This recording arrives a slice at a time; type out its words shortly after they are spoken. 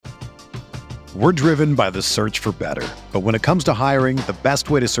We're driven by the search for better. But when it comes to hiring, the best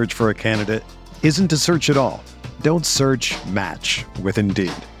way to search for a candidate isn't to search at all. Don't search, match with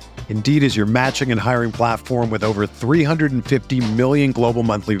Indeed. Indeed is your matching and hiring platform with over 350 million global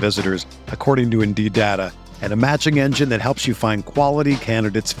monthly visitors, according to Indeed data, and a matching engine that helps you find quality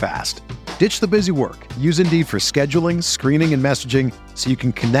candidates fast. Ditch the busy work. Use Indeed for scheduling, screening, and messaging so you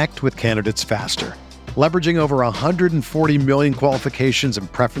can connect with candidates faster. Leveraging over 140 million qualifications and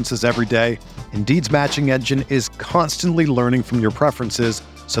preferences every day, Indeed's matching engine is constantly learning from your preferences,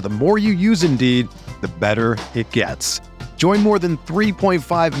 so the more you use Indeed, the better it gets. Join more than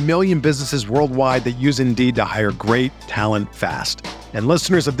 3.5 million businesses worldwide that use Indeed to hire great talent fast. And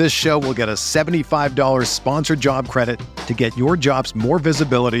listeners of this show will get a $75 sponsored job credit to get your jobs more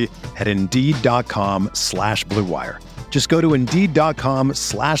visibility at Indeed.com/Blue Wire. Just go to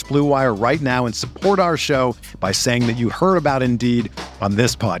Indeed.com/Blue Wire right now and support our show by saying that you heard about Indeed on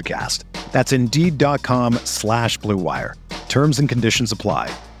this podcast. That's Indeed.com/Blue Wire. Terms and conditions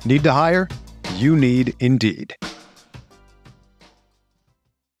apply. Need to hire? You need Indeed.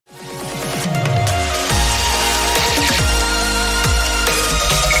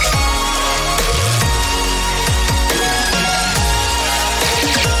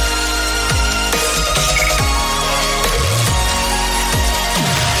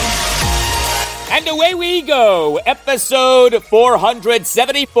 And away we go, episode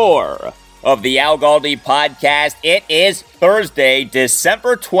 474 of the Al Galdi podcast. It is Thursday,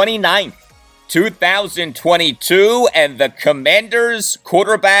 December 29th, 2022, and the Commanders'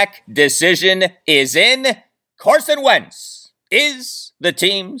 quarterback decision is in. Carson Wentz is the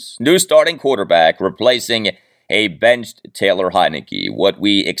team's new starting quarterback, replacing a benched Taylor Heinicke. What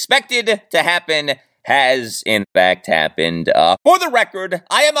we expected to happen has, in fact, happened. For the record,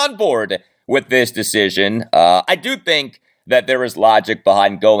 I am on board with this decision. I do think that there is logic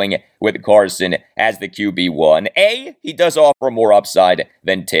behind going with Carson as the QB1. A, he does offer more upside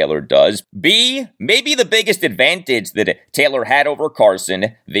than Taylor does. B, maybe the biggest advantage that Taylor had over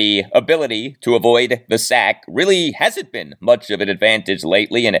Carson, the ability to avoid the sack, really hasn't been much of an advantage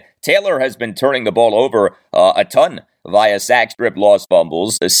lately, and Taylor has been turning the ball over a ton via sack, strip, lost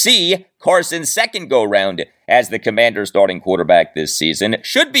fumbles. C, Carson's second go-round as the Commanders' starting quarterback this season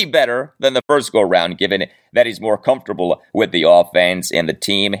should be better than the first go-round, given that he's more comfortable with the offense and the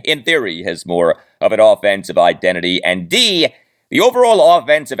team, in theory, has more of an offensive identity. And D, the overall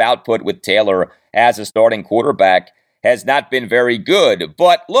offensive output with Taylor as a starting quarterback has not been very good.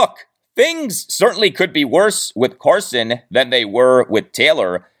 But look, things certainly could be worse with Carson than they were with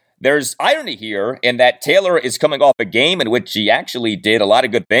Taylor. There's irony here in that Taylor is coming off a game in which he actually did a lot of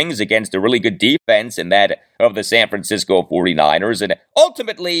good things against a really good defense in that of the San Francisco 49ers. And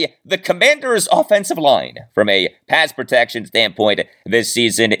ultimately, the Commanders' offensive line, from a pass protection standpoint this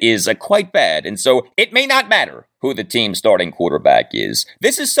season, is quite bad. And so it may not matter who the team's starting quarterback is.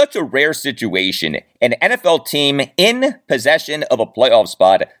 This is such a rare situation. An NFL team in possession of a playoff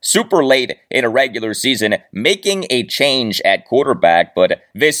spot super late in a regular season making a change at quarterback. But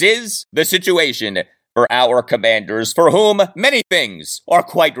this is the situation for our Commanders, for whom many things are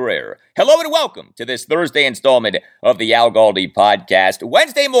quite rare. Hello and welcome to this Thursday installment of the Al Galdi podcast.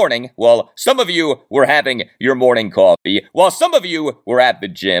 Wednesday morning, while some of you were having your morning coffee, while some of you were at the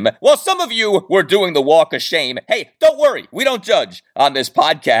gym, while some of you were doing the walk of shame, hey, don't worry, we don't judge on this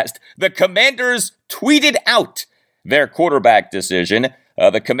podcast. The Commanders tweeted out their quarterback decision.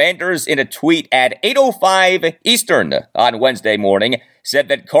 The Commanders, in a tweet at 8:05 Eastern on Wednesday morning, said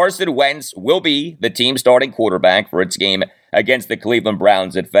that Carson Wentz will be the team starting quarterback for its game against the Cleveland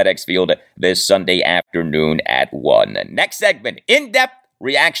Browns at FedEx Field this Sunday afternoon at 1. Next segment, in-depth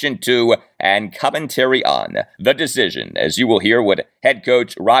reaction to and commentary on the decision, as you will hear what head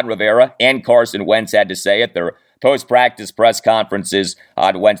coach Ron Rivera and Carson Wentz had to say at their post-practice press conferences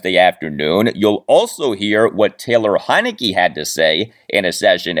on Wednesday afternoon. You'll also hear what Taylor Heinicke had to say in a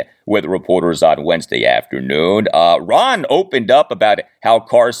session with reporters on Wednesday afternoon. Ron opened up about how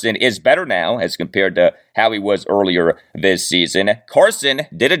Carson is better now as compared to how he was earlier this season. Carson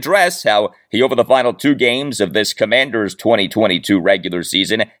did address how he, over the final two games of this Commanders 2022 regular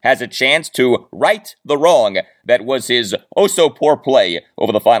season, has a chance to right the wrong that was his oh-so-poor play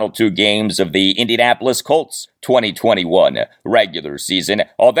over the final two games of the Indianapolis Colts 2021 regular season.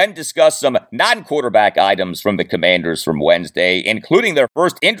 I'll then discuss some non-quarterback items from the Commanders from Wednesday, including their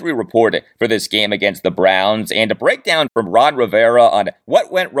first injury report for this game against the Browns, and a breakdown from Ron Rivera on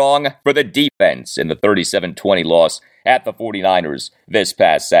what went wrong for the defense in the 37-20 loss at the 49ers this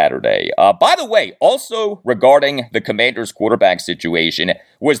past Saturday. By the way, also regarding the Commanders quarterback situation,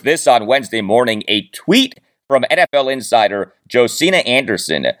 was this on Wednesday morning a tweet from NFL insider Josina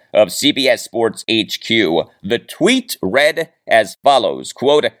Anderson of CBS Sports HQ. The tweet read as follows,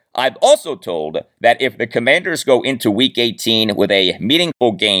 quote, "I'm also told that if the Commanders go into Week 18 with a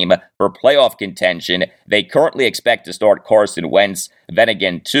meaningful game for playoff contention, they currently expect to start Carson Wentz. Then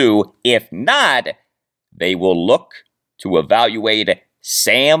again, too, if not, they will look to evaluate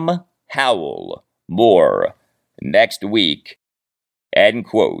Sam Howell more next week," end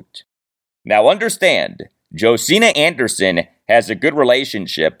quote. Now understand, Josina Anderson has a good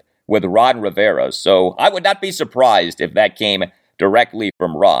relationship with Ron Rivera, so I would not be surprised if that came directly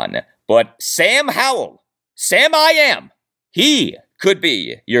from Ron. But Sam Howell, Sam I Am, he could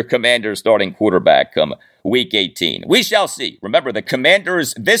be your Commanders starting quarterback come Week 18. We shall see. Remember, the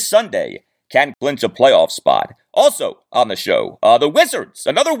Commanders this Sunday can clinch a playoff spot. Also on the show, the Wizards,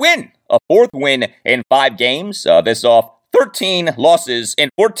 another win, a fourth win in 5 games. This off 13 losses in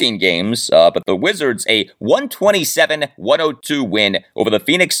 14 games, but the Wizards a 127-102 win over the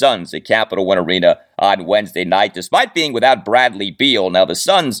Phoenix Suns at Capital One Arena on Wednesday night, despite being without Bradley Beal. Now, the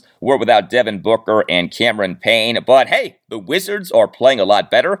Suns were without Devin Booker and Cameron Payne, but hey, the Wizards are playing a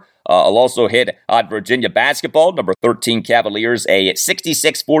lot better. I'll also hit on Virginia basketball. Number 13 Cavaliers, a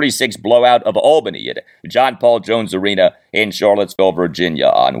 66-46 blowout of Albany at John Paul Jones Arena in Charlottesville, Virginia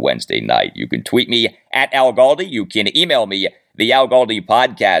on Wednesday night. You can tweet me at Al Galdi. You can email me, the Al Galdi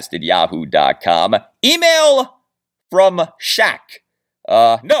podcast at yahoo.com. Email from Shaq.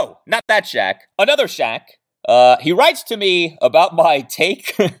 No, not that Shaq. Another Shaq. He writes to me about my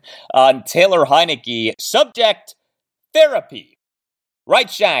take on Taylor Heineke. Subject, therapy. Right,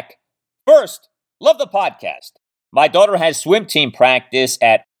 Shaq. First, love the podcast. My daughter has swim team practice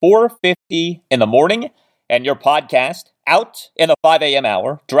at 4:50 in the morning, and your podcast, out in the 5 a.m.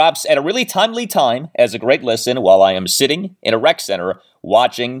 hour, drops at a really timely time as a great listen while I am sitting in a rec center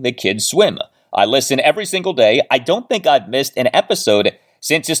watching the kids swim. I listen every single day. I don't think I've missed an episode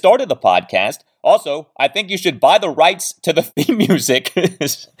since you started the podcast. Also, I think you should buy the rights to the theme music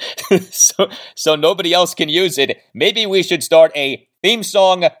so nobody else can use it. Maybe we should start a theme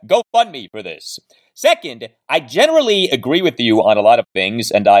song GoFundMe for this. Second, I generally agree with you on a lot of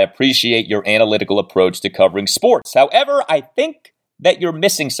things, and I appreciate your analytical approach to covering sports. However, I think that you're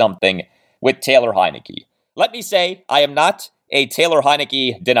missing something with Taylor Heineke. Let me say, I am not a Taylor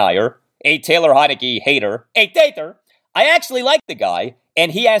Heineke denier, a Taylor Heineke hater, a dater. I actually like the guy,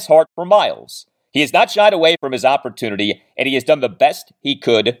 and he has heart for miles. He has not shied away from his opportunity, and he has done the best he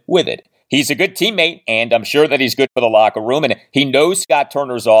could with it. He's a good teammate, and I'm sure that he's good for the locker room, and he knows Scott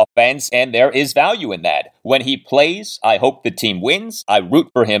Turner's offense, and there is value in that. When he plays, I hope the team wins. I root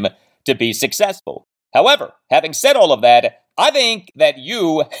for him to be successful. However, having said all of that, I think that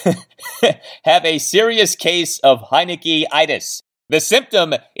you have a serious case of Heineke-itis. The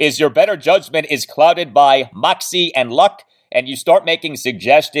symptom is your better judgment is clouded by moxie and luck, and you start making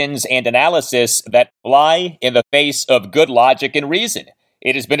suggestions and analysis that fly in the face of good logic and reason.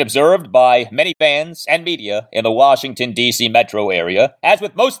 It has been observed by many fans and media in the Washington, D.C. metro area. As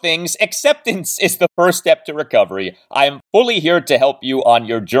with most things, acceptance is the first step to recovery. I am fully here to help you on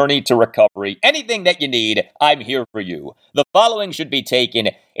your journey to recovery. Anything that you need, I'm here for you. The following should be taken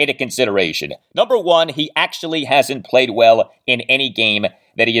into consideration. Number 1, he actually hasn't played well in any game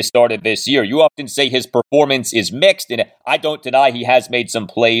that he has started this year. You often say his performance is mixed, and I don't deny he has made some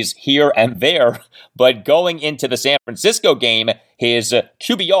plays here and there, but going into the San Francisco game, his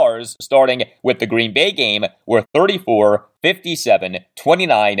QBRs, starting with the Green Bay game, were 34, 57,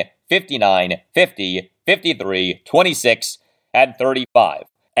 29, 59, 50, 53, 26, and 35.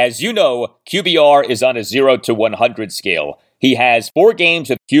 As you know, QBR is on a 0 to 100 scale. He has 4 games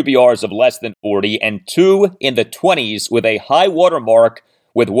with QBRs of less than 40 and 2 in the 20s with a high watermark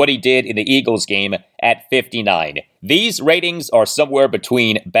with what he did in the Eagles game at 59. These ratings are somewhere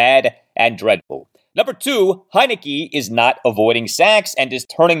between bad and dreadful. Number 2, Heineke is not avoiding sacks and is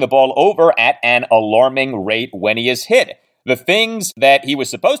turning the ball over at an alarming rate when he is hit. The things that he was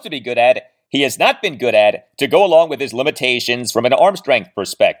supposed to be good at, he has not been good at to go along with his limitations from an arm strength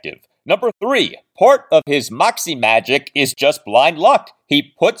perspective. Number 3, part of his moxie magic is just blind luck.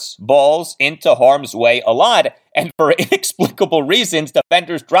 He puts balls into harm's way a lot, and for inexplicable reasons,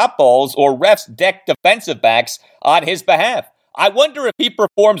 defenders drop balls or refs deck defensive backs on his behalf. I wonder if he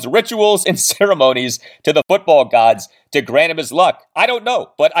performs rituals and ceremonies to the football gods to grant him his luck. I don't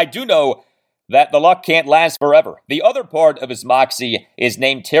know, but I do know that the luck can't last forever. The other part of his moxie is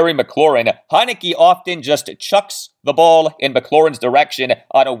named Terry McLaurin. Heinicke often just chucks the ball in McLaurin's direction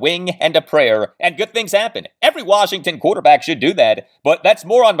on a wing and a prayer, and good things happen. Every Washington quarterback should do that, but that's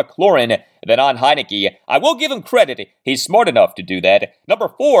more on McLaurin than on Heinicke. I will give him credit. He's smart enough to do that. Number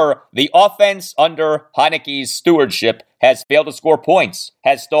 4, the offense under Heinicke's stewardship has failed to score points,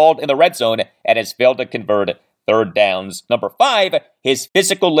 has stalled in the red zone, and has failed to convert third downs. Number 5, his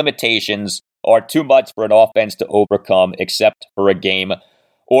physical limitations are too much for an offense to overcome except for a game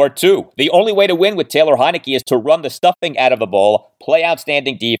or two. The only way to win with Taylor Heinicke is to run the stuffing out of the ball, play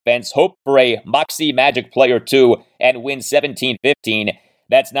outstanding defense, hope for a moxie magic play or two, and win 17-15.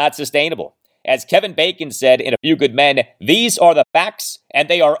 That's not sustainable. As Kevin Bacon said in A Few Good Men, these are the facts, and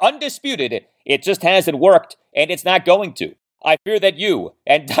they are undisputed. It just hasn't worked, and it's not going to. I fear that you,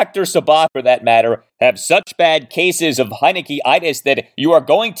 and Dr. Sabah for that matter, have such bad cases of Heinicke-itis that you are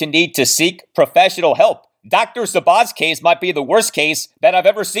going to need to seek professional help. Dr. Sabah's case might be the worst case that I've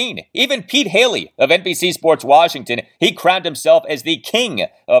ever seen. Even Pete Haley of NBC Sports Washington, he crowned himself as the king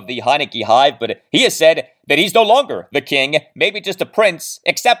of the Heinicke hive, but he has said that he's no longer the king, maybe just a prince.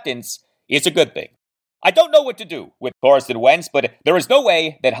 Acceptance is a good thing. I don't know what to do with Carson Wentz, but there is no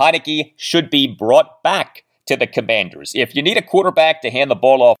way that Heinicke should be brought back to the Commanders. If you need a quarterback to hand the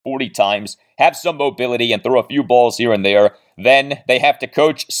ball off 40 times, have some mobility, and throw a few balls here and there, then they have to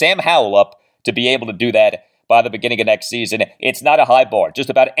coach Sam Howell up to be able to do that by the beginning of next season. It's not a high bar. Just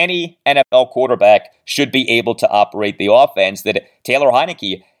about any NFL quarterback should be able to operate the offense that Taylor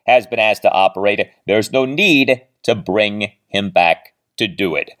Heinicke has been asked to operate. There's no need to bring him back to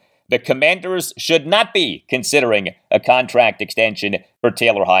do it. The Commanders should not be considering a contract extension for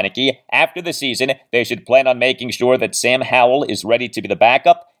Taylor Heinicke. After the season, they should plan on making sure that Sam Howell is ready to be the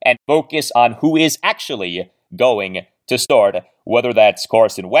backup and focus on who is actually going to start, whether that's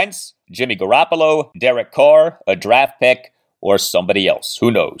Carson Wentz, Jimmy Garoppolo, Derek Carr, a draft pick, or somebody else. Who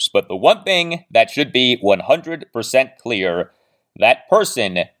knows? But the one thing that should be 100% clear, that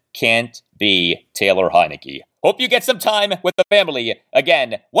person can't be Taylor Heinicke. Hope you get some time with the family.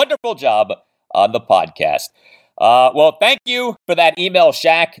 Again, wonderful job on the podcast. Well, thank you for that email,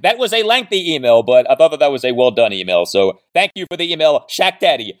 Shaq. That was a lengthy email, but I thought that was a well-done email. So thank you for the email, Shaq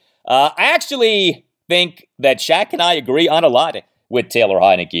Daddy. I actually think that Shaq and I agree on a lot with Taylor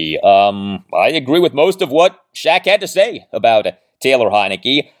Heinicke. I agree with most of what Shaq had to say about Taylor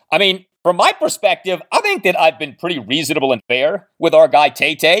Heinicke. I mean, from my perspective, I think that I've been pretty reasonable and fair with our guy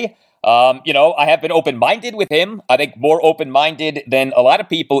Tay-Tay. I have been open-minded with him. I think more open-minded than a lot of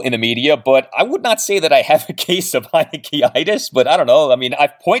people in the media, but I would not say that I have a case of Heinicke-itis, but I don't know. I mean,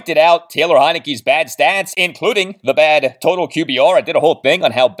 I've pointed out Taylor Heinicke's bad stats, including the bad total QBR. I did a whole thing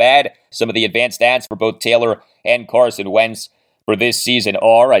on how bad some of the advanced stats for both Taylor and Carson Wentz for this season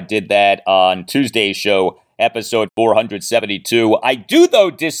are. I did that on Tuesday's show, episode 472. I do, though,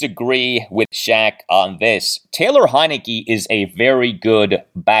 disagree with Shaq on this. Taylor Heinicke is a very good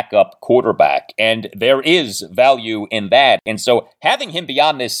backup quarterback, and there is value in that. And so having him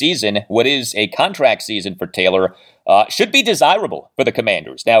beyond this season, what is a contract season for Taylor, should be desirable for the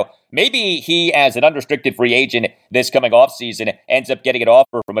Commanders. Now, maybe he, as an unrestricted free agent this coming offseason, ends up getting an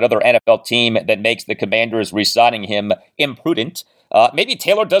offer from another NFL team that makes the Commanders re-signing him imprudent. Maybe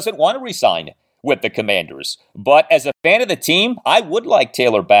Taylor doesn't want to re-sign with the Commanders. But as a fan of the team, I would like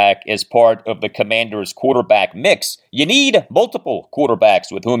Taylor back as part of the Commanders' quarterback mix. You need multiple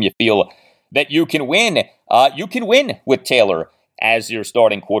quarterbacks with whom you feel that you can win. You can win with Taylor as your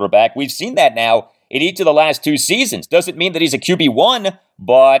starting quarterback. We've seen that now in each of the last 2 seasons. Doesn't mean that he's a QB1,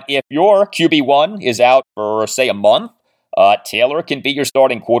 but if your QB1 is out for, say, a month, Taylor can be your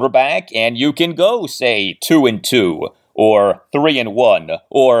starting quarterback, and you can go, say, 2-2, or 3-1,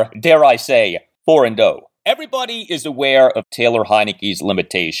 or, dare I say, 4-0. Everybody is aware of Taylor Heinicke's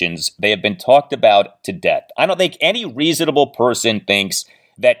limitations. They have been talked about to death. I don't think any reasonable person thinks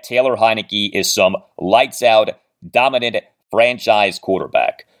that Taylor Heinicke is some lights-out, dominant franchise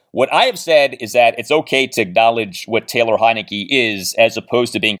quarterback. What I have said is that it's okay to acknowledge what Taylor Heinicke is as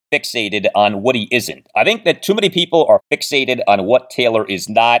opposed to being fixated on what he isn't. I think that too many people are fixated on what Taylor is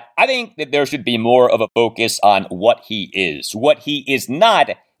not. I think that there should be more of a focus on what he is. What he is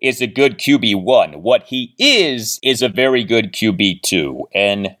not is a good QB1. What he is a very good QB2.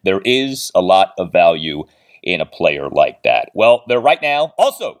 And there is a lot of value in a player like that. Well, there right now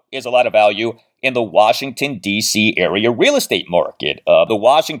also is a lot of value in the Washington, D.C. area real estate market. The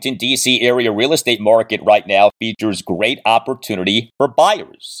Washington, D.C. area real estate market right now features great opportunity for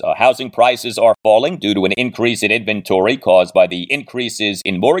buyers. Housing prices are falling due to an increase in inventory caused by the increases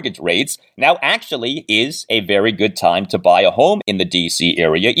in mortgage rates. Now actually is a very good time to buy a home in the D.C.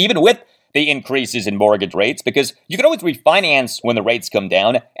 area, even with the increases in mortgage rates, because you can always refinance when the rates come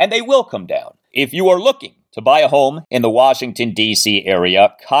down, and they will come down. If you are looking to buy a home in the Washington, D.C.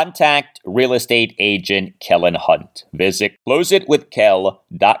 area, contact real estate agent Kellen Hunt. Visit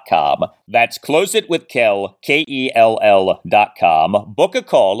closeitwithkel.com. That's closeitwithkel, Kell.com. Book a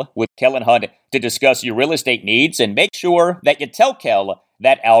call with Kellen Hunt to discuss your real estate needs and make sure that you tell Kell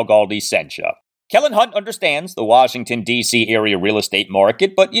that Al Galdi sent you. Kellen Hunt understands the Washington, D.C. area real estate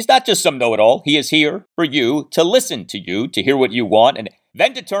market, but he's not just some know-it-all. He is here for you, to listen to you, to hear what you want, and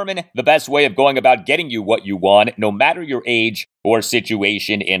then determine the best way of going about getting you what you want, no matter your age or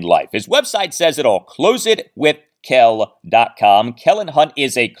situation in life. His website says it all, closeitwithkel.com. Kellen Hunt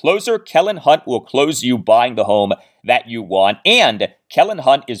is a closer. Kellen Hunt will close you buying the home that you want, and Kellen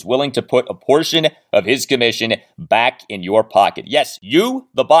Hunt is willing to put a portion of his commission back in your pocket. Yes, you,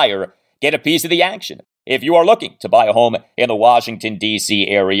 the buyer, get a piece of the action. If you are looking to buy a home in the Washington, D.C.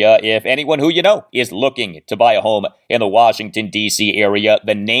 area, if anyone who you know is looking to buy a home in the Washington, D.C. area,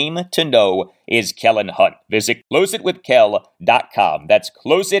 the name to know is Kellen Hunt. Visit closeitwithkel.com. That's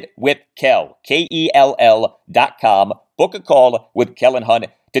closeitwithkel, Kell.com. Book a call with Kellen Hunt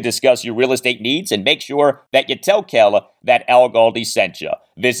to discuss your real estate needs and make sure that you tell Kell that Al Galdi sent you.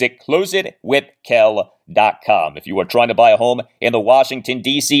 Visit closeitwithkel.com. If you are trying to buy a home in the Washington,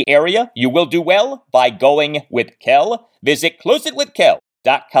 D.C. area, you will do well by going with Kell. Visit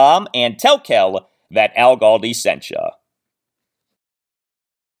closeitwithkel.com and tell Kell that Al Galdi sent you.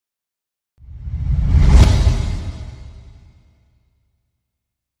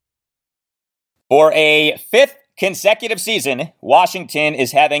 For a fifth consecutive season, Washington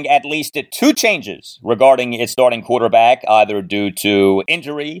is having at least two changes regarding its starting quarterback, either due to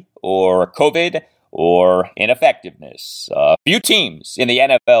injury or COVID or ineffectiveness. Few teams in the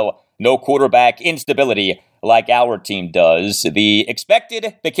NFL know quarterback instability like our team does. The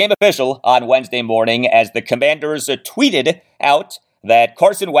expected became official on Wednesday morning as the Commanders tweeted out that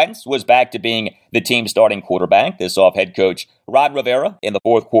Carson Wentz was back to being the team's starting quarterback. This off head coach Rivera in the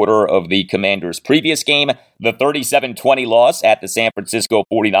fourth quarter of the Commanders' previous game, the 37-20 loss at the San Francisco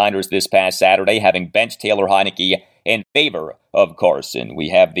 49ers this past Saturday, having benched Taylor Heineke in favor of Carson. We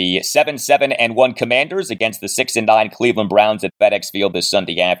have the 7-7-1 Commanders against the 6-9 Cleveland Browns at FedEx Field this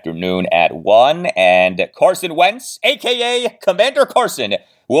Sunday afternoon at 1, and Carson Wentz, a.k.a. Commander Carson,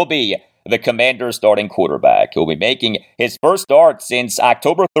 will be the Commander's starting quarterback. He'll be making his first start since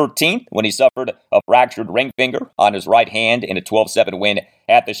October 13th when he suffered a fractured ring finger on his right hand in a 12-7 win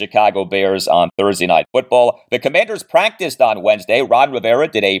at the Chicago Bears on Thursday Night Football. The Commanders practiced on Wednesday. Ron Rivera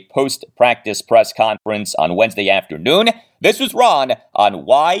did a post-practice press conference on Wednesday afternoon. This was Ron on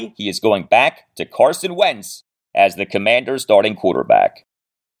why he is going back to Carson Wentz as the Commander's starting quarterback.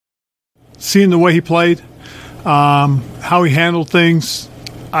 Seeing the way he played, how he handled things,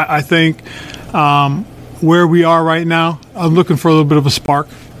 I think where we are right now, I'm looking for a little bit of a spark,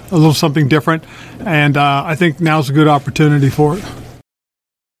 a little something different, and I think now's a good opportunity for it.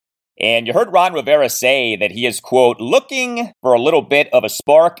 And you heard Ron Rivera say that he is, quote, looking for a little bit of a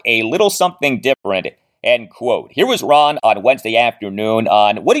spark, a little something different, end quote. Here was Ron on Wednesday afternoon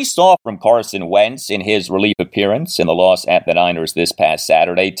on what he saw from Carson Wentz in his relief appearance in the loss at the Niners this past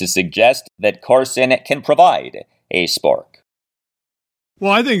Saturday to suggest that Carson can provide a spark.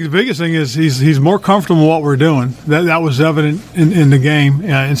 Well, I think the biggest thing is he's more comfortable with what we're doing. That was evident in the game.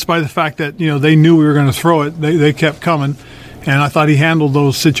 In spite of the fact that, they knew we were going to throw it, they kept coming. And I thought he handled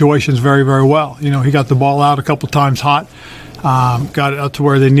those situations very, very well. He got the ball out a couple times hot, got it out to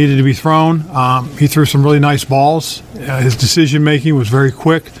where they needed to be thrown. He threw some really nice balls. His decision-making was very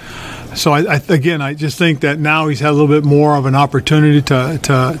quick. So, I just think that now he's had a little bit more of an opportunity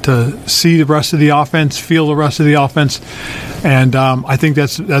to see the rest of the offense, feel the rest of the offense, and I think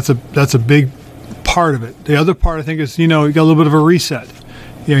that's a big part of it. The other part, I think, is he got a little bit of a reset.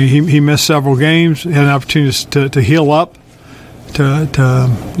 He missed several games, had an opportunity to heal up,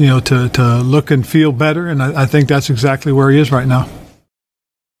 to look and feel better, and I think that's exactly where he is right now.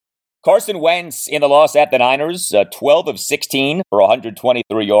 Carson Wentz in the loss at the Niners, 12 of 16 for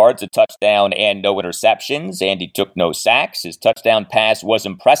 123 yards, a touchdown and no interceptions, and he took no sacks. His touchdown pass was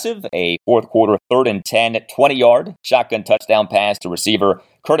impressive, a fourth quarter 3rd and 10, 20-yard shotgun touchdown pass to receiver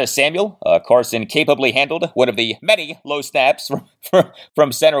Curtis Samuel. Carson capably handled one of the many low snaps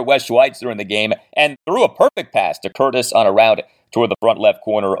from center Wes Schweitz during the game and threw a perfect pass to Curtis on a route toward the front left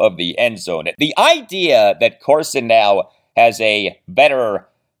corner of the end zone. The idea that Carson now has a better,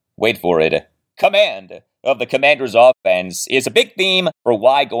 wait for it, command of the Commanders' offense is a big theme for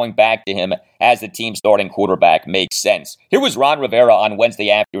why going back to him as the team's starting quarterback makes sense. Here was Ron Rivera on Wednesday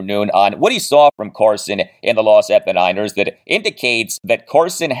afternoon on what he saw from Carson in the loss at the Niners that indicates that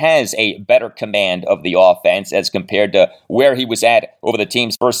Carson has a better command of the offense as compared to where he was at over the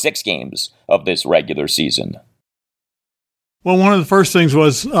team's first 6 games of this regular season. Well, one of the first things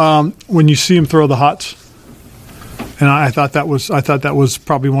was when you see him throw the hots. And I thought that was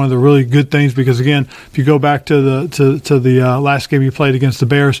probably one of the really good things because again, if you go back to the last game you played against the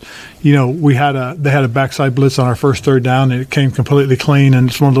Bears, you know they had a backside blitz on our first third down and it came completely clean. And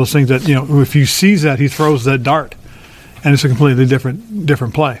it's one of those things that if you sees that, he throws that dart, and it's a completely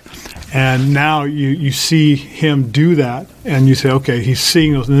different play. And now you see him do that, and you say, okay, he's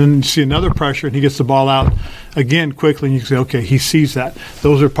seeing those. And then you see another pressure, and he gets the ball out again quickly, and you say, okay, he sees that.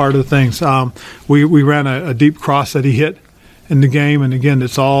 Those are part of the things. We ran a deep cross that he hit in the game, and again,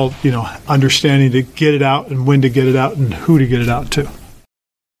 it's all understanding to get it out and when to get it out and who to get it out to.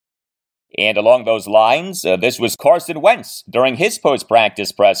 And along those lines, this was Carson Wentz during his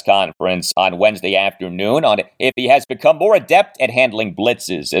post-practice press conference on Wednesday afternoon on if he has become more adept at handling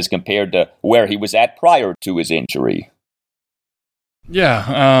blitzes as compared to where he was at prior to his injury.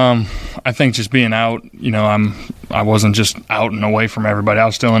 Yeah, I think just being out, I wasn't just out and away from everybody. I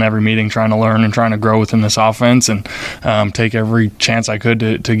was still in every meeting trying to learn and trying to grow within this offense and take every chance I could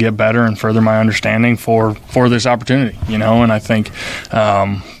to get better and further my understanding for this opportunity, and I think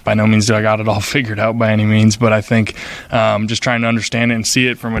by no means do I got it all figured out by any means, but I think just trying to understand it and see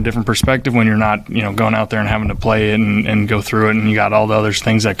it from a different perspective when you're not, going out there and having to play it and go through it and you got all the other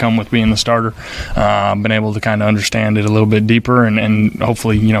things that come with being the starter. Been able to kind of understand it a little bit deeper and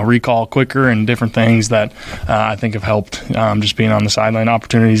hopefully, recall quicker and different things that I think have helped just being on the sideline,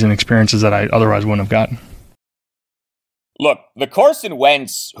 opportunities and experiences that I otherwise wouldn't have gotten. Look, the Carson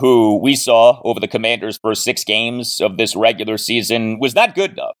Wentz who we saw over the Commanders' first 6 games of this regular season was not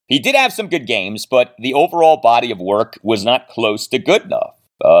good enough. He did have some good games, but the overall body of work was not close to good enough.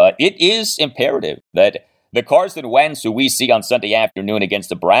 It is imperative that the Carson Wentz who we see on Sunday afternoon against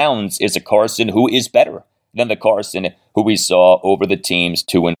the Browns is a Carson who is better than the Carson who we saw over the team's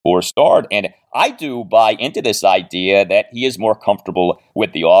 2-4 start. And I do buy into this idea that he is more comfortable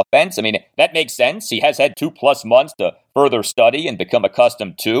with the offense. I mean, that makes sense. He has had 2+ months to further study and become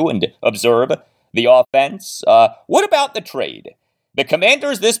accustomed to and observe the offense. What about the trade? The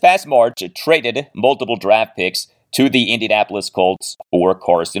Commanders this past March traded multiple draft picks to the Indianapolis Colts for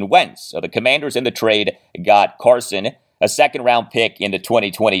Carson Wentz. So the Commanders in the trade got Carson, a second-round pick in the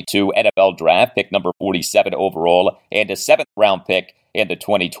 2022 NFL Draft, pick number 47 overall, and a 7th-round pick in the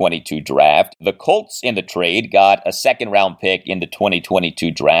 2022 Draft. The Colts in the trade got a second-round pick in the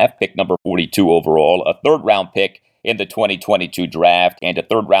 2022 Draft, pick number 42 overall, a 3rd-round pick in the 2022 Draft, and a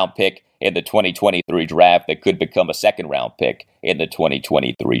 3rd-round pick in the 2023 Draft that could become a 2nd-round pick in the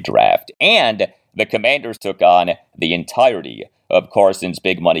 2023 Draft. And the Commanders took on the entirety of Carson's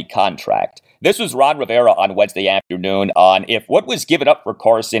big money contract. This was Ron Rivera on Wednesday afternoon on if what was given up for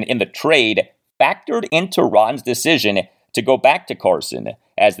Carson in the trade factored into Ron's decision to go back to Carson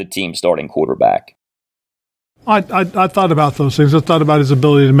as the team's starting quarterback. I thought about those things. I thought about his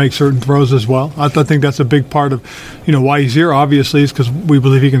ability to make certain throws as well. I think that's a big part of, why he's here. Obviously, is because we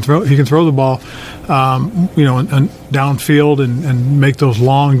believe he can throw the ball, and downfield and make those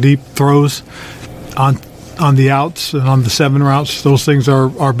long, deep throws on the outs and on the 7 routes. Those things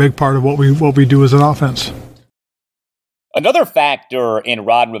are a big part of what we do as an offense. Another factor in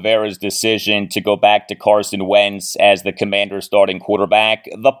Ron Rivera's decision to go back to Carson Wentz as the Commanders' starting quarterback,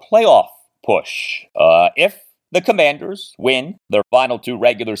 the playoff push. If the Commanders win their final 2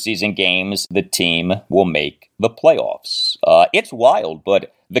 regular season games, the team will make the playoffs. It's wild,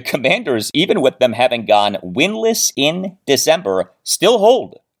 but the Commanders, even with them having gone winless in December, still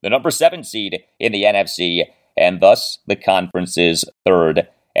hold the number 7 seed in the NFC, and thus the conference's 3rd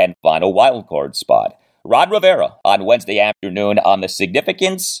and final wildcard spot. Ron Rivera on Wednesday afternoon on the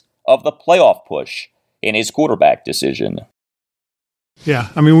significance of the playoff push in his quarterback decision. Yeah,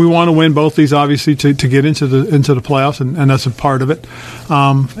 I mean, we want to win both these, obviously, to get into the playoffs, and that's a part of it.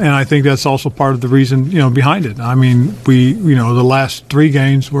 And I think that's also part of the reason, behind it. I mean, the last 3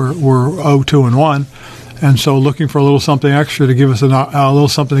 games were 0-2-1. And so looking for a little something extra to give us a little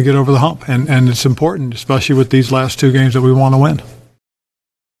something to get over the hump. And it's important, especially with these last 2 games that we want to win.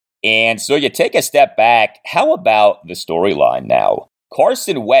 And so you take a step back. How about the storyline now?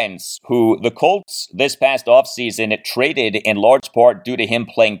 Carson Wentz, who the Colts this past offseason traded in large part due to him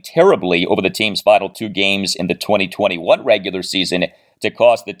playing terribly over the team's final 2 games in the 2021 regular season to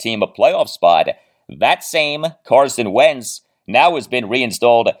cost the team a playoff spot. That same Carson Wentz now has been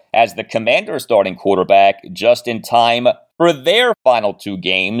reinstalled as the Commanders' starting quarterback just in time for their final 2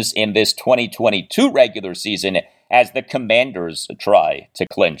 games in this 2022 regular season as the Commanders try to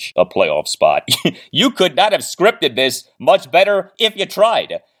clinch a playoff spot. You could not have scripted this much better if you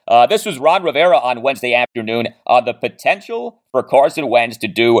tried. This was Ron Rivera on Wednesday afternoon on the potential for Carson Wentz to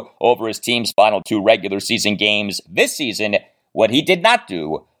do over his team's final 2 regular season games this season what he did not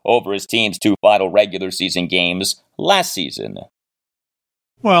do over his team's 2 final regular season games last season.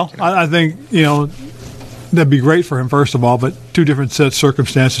 Well, I think, that'd be great for him, first of all, but 2 different sets of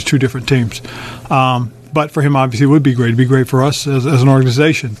circumstances, 2 different teams. But for him, obviously, it would be great. It'd be great for us as an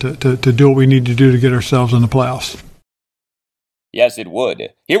organization to do what we need to do to get ourselves in the playoffs. Yes, it would.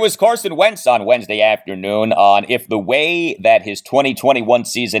 Here was Carson Wentz on Wednesday afternoon on if the way that his 2021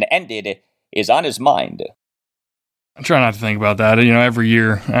 season ended is on his mind. I try not to think about that. Every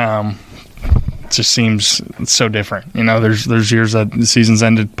year, it just seems so different. There's years that the season's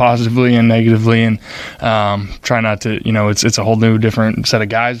ended positively and negatively, and try not to. It's a whole new different set of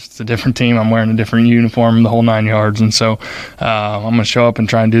guys. It's a different team. I'm wearing a different uniform, the whole 9 yards, and so I'm going to show up and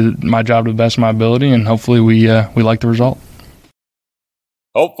try and do my job to the best of my ability, and hopefully we like the result.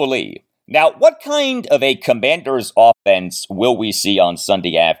 Hopefully. Now, what kind of a Commanders offense will we see on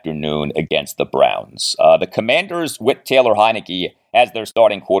Sunday afternoon against the Browns? The Commanders, with Taylor Heinicke as their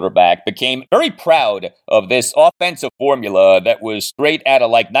starting quarterback, became very proud of this offensive formula that was straight out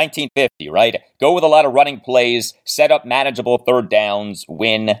of 1950, right? Go with a lot of running plays, set up manageable third downs,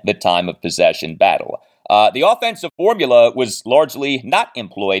 win the time of possession battle. The offensive formula was largely not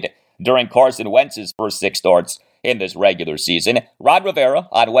employed during Carson Wentz's first 6 starts in this regular season. Ron Rivera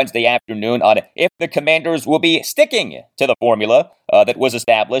on Wednesday afternoon on if the Commanders will be sticking to the formula that was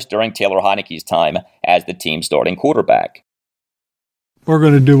established during Taylor Heinicke's time as the team's starting quarterback. We're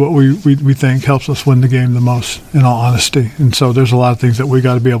going to do what we think helps us win the game the most, in all honesty. And so there's a lot of things that we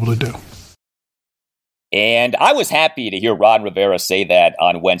got to be able to do. And I was happy to hear Ron Rivera say that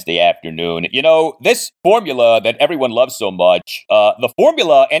on Wednesday afternoon. This formula that everyone loves so much, the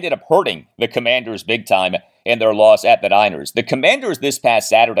formula ended up hurting the Commanders big time in their loss at the Niners. The Commanders this past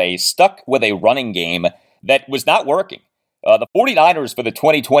Saturday stuck with a running game that was not working. The 49ers for the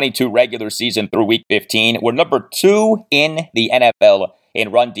 2022 regular season through Week 15 were number 2 in the NFL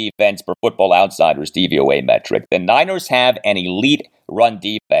in run defense per Football Outsiders DVOA metric. The Niners have an elite run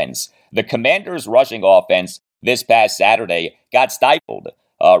defense. The Commanders' rushing offense this past Saturday got stifled.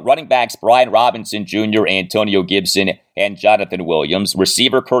 Running backs Brian Robinson Jr., Antonio Gibson, and Jonathan Williams,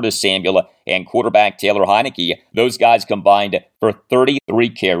 receiver Curtis Samuel, and quarterback Taylor Heinicke, those guys combined for 33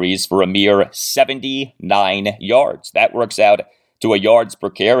 carries for a mere 79 yards. That works out to a yards per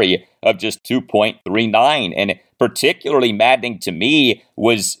carry of just 2.39. And particularly maddening to me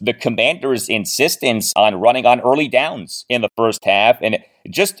was the Commanders' insistence on running on early downs in the first half, and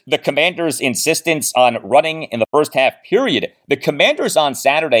just the Commanders' insistence on running in the first half, period. The Commanders on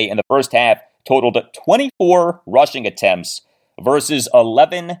Saturday in the first half totaled 24 rushing attempts versus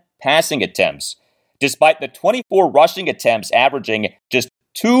 11 passing attempts. Despite the 24 rushing attempts averaging just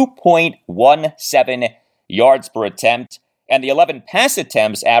 2.17 yards per attempt, and the 11 pass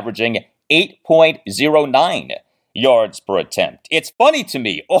attempts averaging 8.09 yards per attempt. It's funny to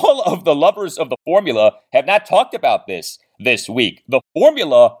me, all of the lovers of the formula have not talked about this week. The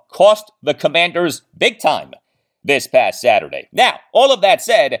formula cost the Commanders big time this past Saturday. Now, all of that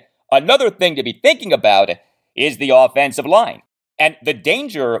said, another thing to be thinking about is the offensive line. And the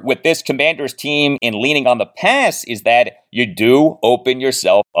danger with this Commanders team in leaning on the pass is that you do open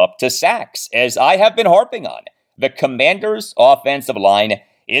yourself up to sacks, as I have been harping on. The Commanders' offensive line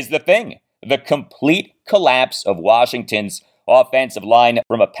is the thing. The complete collapse of Washington's offensive line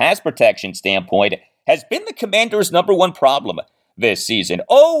from a pass protection standpoint has been the Commanders' number one problem this season.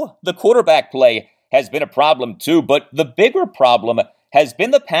 Oh, the quarterback play has been a problem too, but the bigger problem has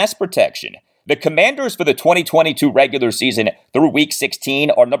been the pass protection. The Commanders for the 2022 regular season through Week 16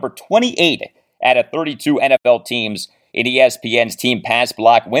 are number 28 out of 32 NFL teams in ESPN's team pass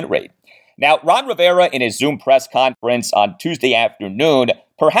block win rate. Now, Ron Rivera in his Zoom press conference on Tuesday afternoon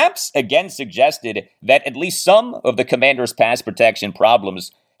perhaps again suggested that at least some of the Commanders' pass protection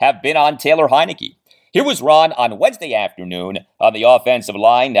problems have been on Taylor Heinicke. Here was Ron on Wednesday afternoon on the offensive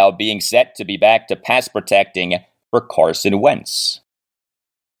line now being set to be back to pass protecting for Carson Wentz.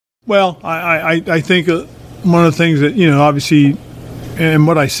 Well, I think one of the things that, obviously, and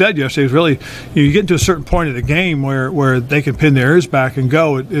what I said yesterday is really, you get to a certain point of the game where they can pin their ears back and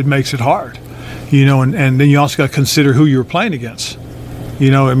go, it makes it hard, and then you also got to consider who you're playing against.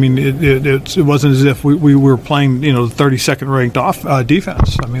 I mean, it wasn't as if we were playing, the 32nd ranked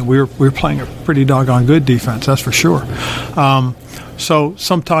defense. I mean, we were playing a pretty doggone good defense, that's for sure. So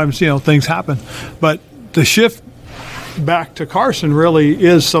sometimes, things happen. But the shift back to Carson really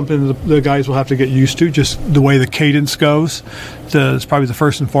is something that the guys will have to get used to, just the way the cadence goes. It's probably the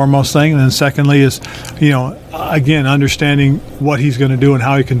first and foremost thing. And then secondly is, again, understanding what he's going to do and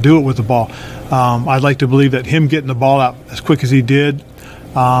how he can do it with the ball. I'd like to believe that him getting the ball out as quick as he did,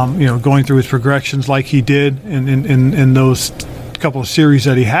 going through his progressions like he did in those couple of series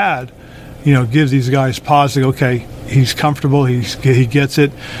that he had, gives these guys pause to go, okay, he's comfortable, he gets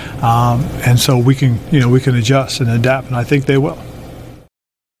it, and so we can adjust and adapt, and I think they will.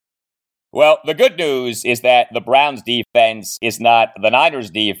 Well, the good news is that the Browns defense is not the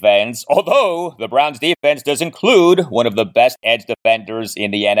Niners defense, although the Browns defense does include one of the best edge defenders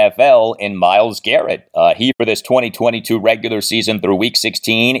in the NFL in Myles Garrett. He, for this 2022 regular season through Week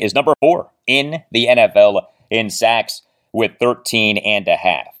 16, is number 4 in the NFL in sacks with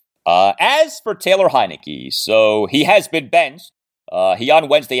 13.5. As for Taylor Heinicke, so he has been benched. He on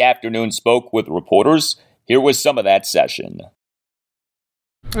Wednesday afternoon spoke with reporters. Here was some of that session.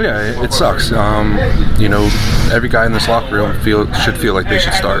 Yeah, it sucks. Every guy in this locker room should feel like they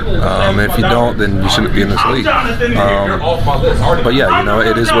should start. If you don't, then you shouldn't be in this league. But yeah,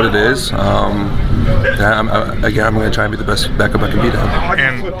 it is what it is. I'm going to try and be the best backup I can be to him. How do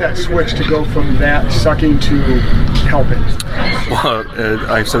you flip that switch to go from that sucking to helping? Well,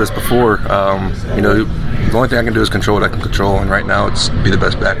 I've said this before. The only thing I can do is control what I can control, and right now it's be the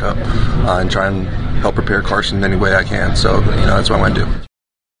best backup and try and help prepare Carson any way I can. So, that's what I want to do.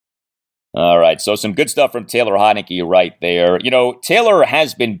 All right, so some good stuff from Taylor Heinicke right there. Taylor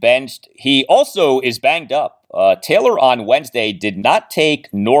has been benched. He also is banged up. Taylor on Wednesday did not take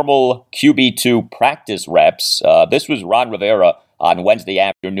normal QB2 practice reps. This was Ron Rivera on Wednesday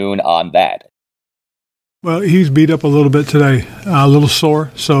afternoon on that. Well, he's beat up a little bit today, a little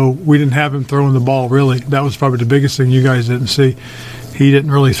sore, so we didn't have him throwing the ball, really. That was probably the biggest thing you guys didn't see. He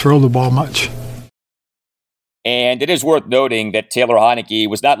didn't really throw the ball much. And it is worth noting that Taylor Heinicke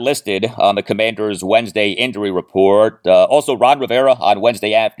was not listed on the Commanders' Wednesday injury report. Also, Ron Rivera on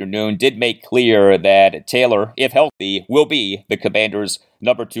Wednesday afternoon did make clear that Taylor, if healthy, will be the Commanders'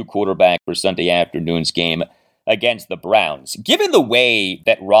 number 2 quarterback for Sunday afternoon's game against the Browns. Given the way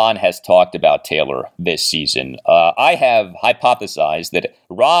that Ron has talked about Taylor this season, I have hypothesized that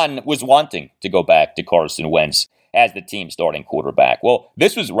Ron was wanting to go back to Carson Wentz as the team's starting quarterback. Well,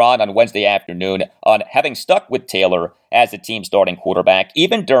 this was Ron on Wednesday afternoon on having stuck with Taylor as the team's starting quarterback,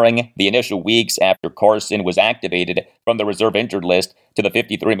 even during the initial weeks after Carson was activated from the reserve injured list to the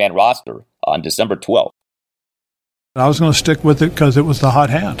 53-man roster on December 12th. I was going to stick with it because it was the hot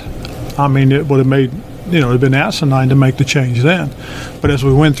hand. I mean, it would have made, it would have been asinine to make the change then. But as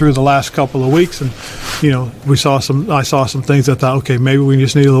we went through the last couple of weeks and, I saw some things I thought, okay, maybe we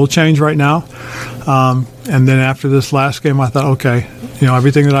just need a little change right now. And then after this last game, I thought, okay,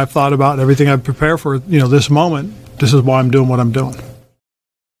 everything that I've thought about, everything I've prepared for, this moment, this is why I'm doing what I'm doing.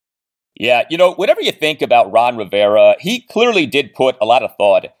 Yeah, whatever you think about Ron Rivera, he clearly did put a lot of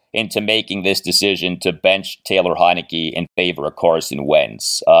thought into making this decision to bench Taylor Heinicke in favor of Carson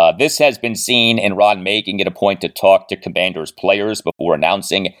Wentz. This has been seen in Ron making it a point to talk to Commanders players before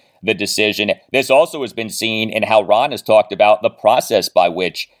announcing the decision. This also has been seen in how Ron has talked about the process by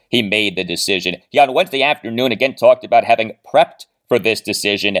which he made the decision. He on Wednesday afternoon again talked about having prepped for this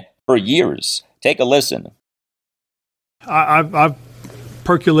decision for years. Take a listen. I've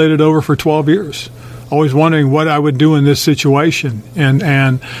percolated over for 12 years. Always wondering what I would do in this situation,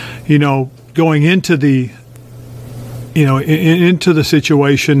 and going into the into the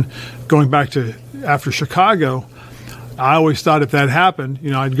situation, going back to after Chicago, I always thought if that happened,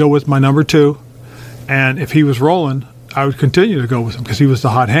 I'd go with my number 2, and if he was rolling, I would continue to go with him because he was the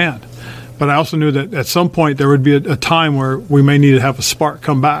hot hand. But I also knew that at some point there would be a time where we may need to have a spark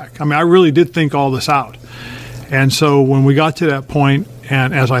come back. I mean, I really did think all this out, and so when we got to that point,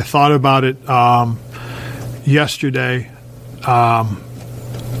 and as I thought about it. Yesterday, I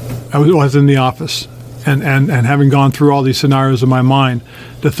was in the office, and having gone through all these scenarios in my mind,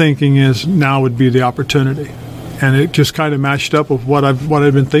 the thinking is now would be the opportunity, and it just kind of matched up with what I've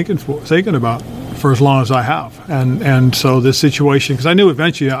been thinking about for as long as I have, and so this situation, because I knew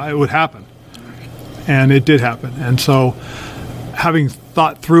eventually it would happen, and it did happen, and so having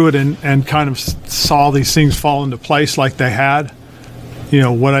thought through it and kind of saw these things fall into place like they had,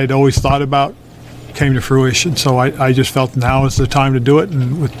 what I'd always thought about came to fruition. So I just felt now is the time to do it,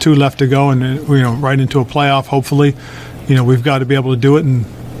 and with 2 left to go, and right into a playoff, hopefully, we've got to be able to do it and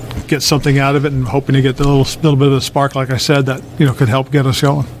get something out of it, and hoping to get the little bit of a spark, like I said, that could help get us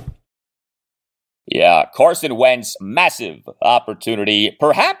going. Yeah, Carson Wentz, massive opportunity,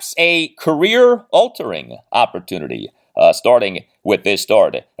 perhaps a career-altering opportunity, starting with this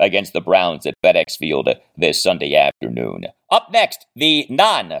start against the Browns at FedEx Field this Sunday afternoon. Up next, the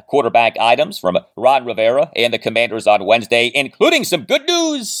non-quarterback items from Ron Rivera and the Commanders on Wednesday, including some good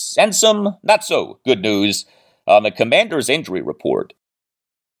news and some not-so-good news on the Commanders' injury report.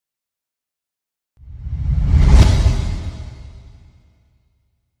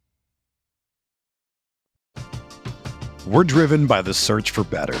 We're driven by the search for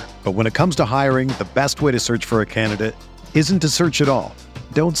better. But when it comes to hiring, the best way to search for a candidate isn't to search at all.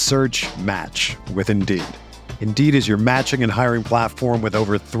 Don't search, match with Indeed. Indeed is your matching and hiring platform with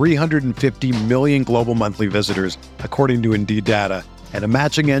over 350 million global monthly visitors, according to Indeed data, and a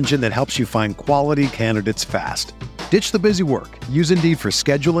matching engine that helps you find quality candidates fast. Ditch the busy work. Use Indeed for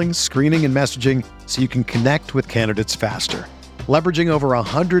scheduling, screening, and messaging so you can connect with candidates faster. Leveraging over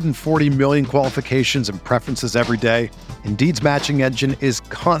 140 million qualifications and preferences every day, Indeed's matching engine is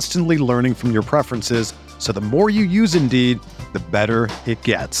constantly learning from your preferences, so the more you use Indeed, the better it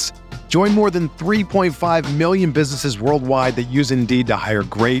gets. Join more than 3.5 million businesses worldwide that use Indeed to hire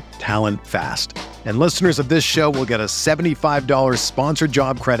great talent fast. And listeners of this show will get a $75 sponsored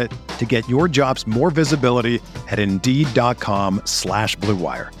job credit to get your jobs more visibility at Indeed.com/Blue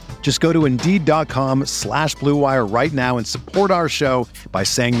Wire. Just go to Indeed.com/Blue Wire right now and support our show by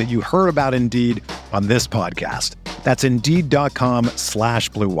saying that you heard about Indeed on this podcast. That's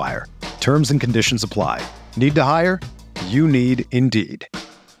Indeed.com/Blue Wire. Terms and conditions apply. Need to hire? You need Indeed.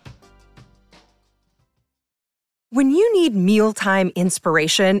 When you need mealtime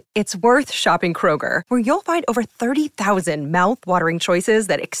inspiration, it's worth shopping Kroger, where you'll find over 30,000 mouth-watering choices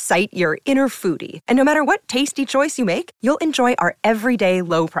that excite your inner foodie. And no matter what tasty choice you make, you'll enjoy our everyday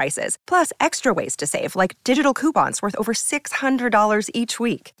low prices, plus extra ways to save, like digital coupons worth over $600 each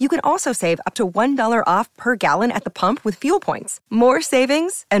week. You can also save up to $1 off per gallon at the pump with fuel points. More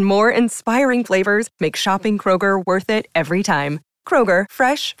savings and more inspiring flavors make shopping Kroger worth it every time. Kroger,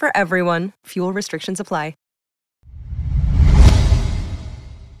 fresh for everyone. Fuel restrictions apply.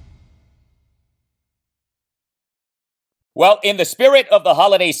 Well, in the spirit of the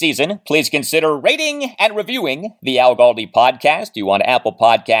holiday season, please consider rating and reviewing the Al Galdi podcast. You on Apple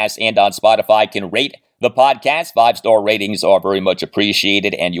Podcasts and on Spotify can rate the podcast. 5-star ratings are very much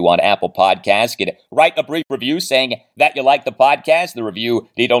appreciated, and you on Apple Podcasts can write a brief review saying that you like the podcast. The review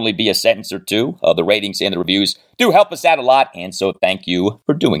need only be a sentence or two. The ratings and the reviews do help us out a lot, and so thank you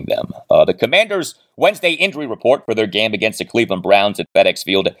for doing them. The Commanders' Wednesday injury report for their game against the Cleveland Browns at FedEx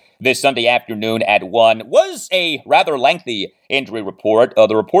Field this Sunday afternoon at 1 was a rather lengthy injury report.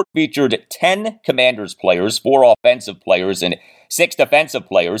 The report featured 10 Commanders players, 4 offensive players, and 6 defensive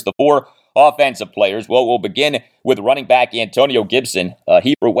players. The 4 offensive players, well, we'll begin with running back Antonio Gibson.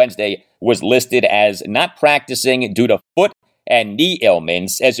 He, for Wednesday, was listed as not practicing due to foot and knee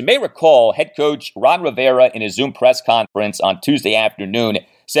ailments. As you may recall, head coach Ron Rivera in a Zoom press conference on Tuesday afternoon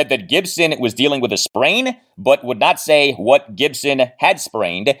said that Gibson was dealing with a sprain, but would not say what Gibson had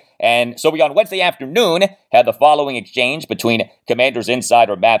sprained. And so we, on Wednesday afternoon, had the following exchange between Commanders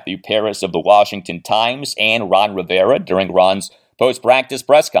insider Matthew Paris of the Washington Times and Ron Rivera during Ron's post-practice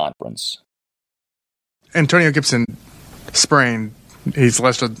press conference. Antonio Gibson sprained. He's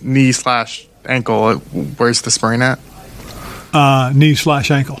listed knee/ankle. Where's the sprain at?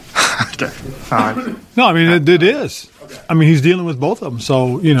 Knee/ankle. Okay. No, I mean, it is. I mean, he's dealing with both of them.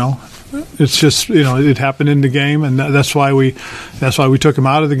 So, it's just, it happened in the game, and that's why we took him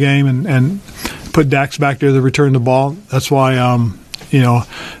out of the game and put Dax back there to return the ball. That's why,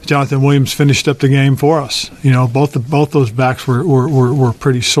 Jonathan Williams finished up the game for us. Both those backs were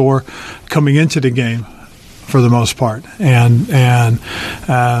pretty sore coming into the game for the most part. And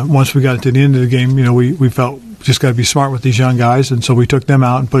once we got to the end of the game, we felt just got to be smart with these young guys. And so we took them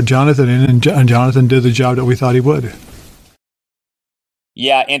out and put Jonathan in, and Jonathan did the job that we thought he would.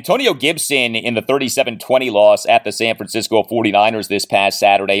 Yeah, Antonio Gibson in the 37-20 loss at the San Francisco 49ers this past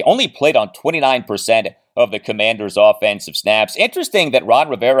Saturday only played on 29% of the Commanders' offensive snaps. Interesting that Ron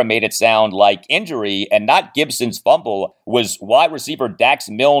Rivera made it sound like injury and not Gibson's fumble was wide receiver Dax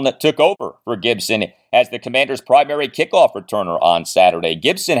Milne took over for Gibson as the Commanders' primary kickoff returner on Saturday.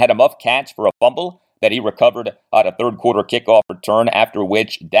 Gibson had a muff catch for a fumble that he recovered on a third-quarter kickoff return, after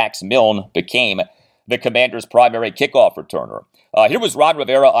which Dax Milne became the Commanders' primary kickoff returner. Here was Ron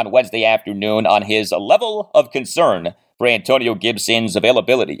Rivera on Wednesday afternoon on his level of concern for Antonio Gibson's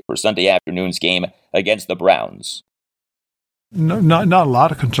availability for Sunday afternoon's game against the Browns. No, not a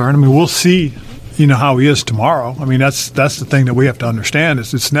lot of concern. I mean, we'll see how he is tomorrow. I mean, that's the thing that we have to understand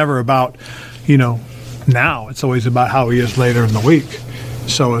is it's never about, now. It's always about how he is later in the week.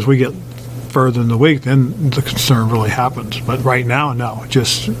 So as we get further in the week, then the concern really happens. But right now, no.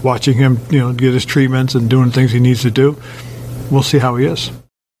 Just watching him, get his treatments and doing things he needs to do, we'll see how he is.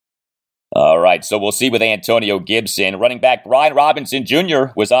 All right, so we'll see with Antonio Gibson. Running back Brian Robinson Jr.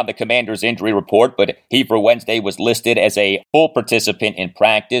 was on the Commanders' injury report, but he for Wednesday was listed as a full participant in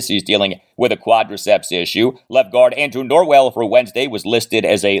practice. He's dealing with a quadriceps issue. Left guard Andrew Norwell for Wednesday was listed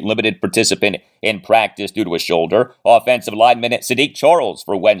as a limited participant in practice due to a shoulder. Offensive lineman Sadiq Charles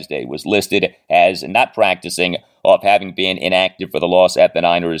for Wednesday was listed as not practicing off having been inactive for the loss at the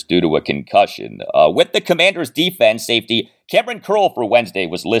Niners due to a concussion. With the Commanders' defense, safety Cameron Curl for Wednesday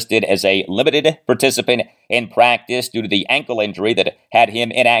was listed as a limited participant in practice due to the ankle injury that had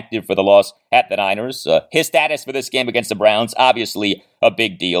him inactive for the loss at the Niners. His status for this game against the Browns, obviously a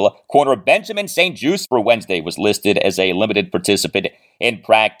big deal. Corner Benjamin St. Juste for Wednesday was listed as a limited participant in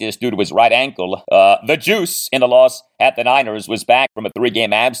practice due to his right ankle. The Juice in the loss at the Niners was back from a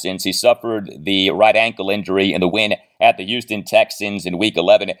 3-game absence. He suffered the right ankle injury in the win at the Houston Texans in Week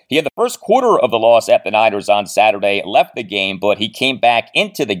 11. He had the first quarter of the loss at the Niners on Saturday, left the game, but he came back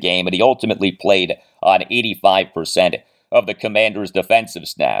into the game, and he ultimately played on 85% of the Commanders' defensive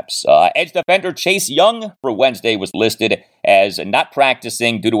snaps. Edge defender Chase Young for Wednesday was listed as not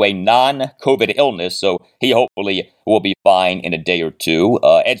practicing due to a non-COVID illness, so he hopefully will be fine in a day or two.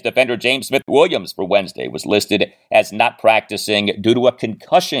 Edge defender James Smith-Williams for Wednesday was listed as not practicing due to a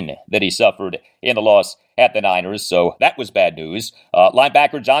concussion that he suffered in the loss at the Niners, so that was bad news.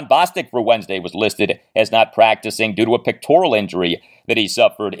 Linebacker John Bostic for Wednesday was listed as not practicing due to a pectoral injury that he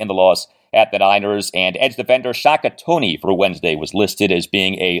suffered in the loss at the Niners, and edge defender Shaka Toney for Wednesday was listed as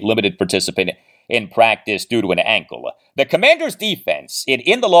being a limited participant in practice due to an ankle. The Commanders' defense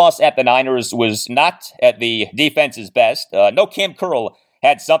in the loss at the Niners was not at the defense's best. No Cam Curl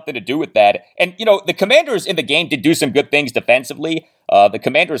had something to do with that. And, the Commanders in the game did do some good things defensively. The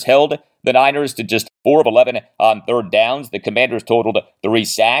Commanders held the Niners to just 4 of 11 on third downs. The Commanders totaled 3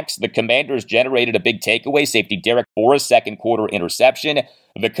 sacks. The Commanders generated a big takeaway. Safety Derek Forrest's second quarter interception.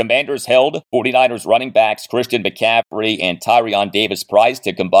 The Commanders held 49ers running backs Christian McCaffrey and Tyrion Davis-Price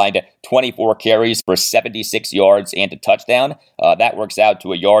to combined 24 carries for 76 yards and a touchdown. That works out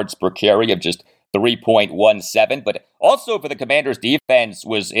to a yards per carry of just 3.17, but also for the Commanders' defense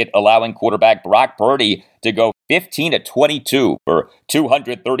was it allowing quarterback Brock Purdy to go 15 of 22 for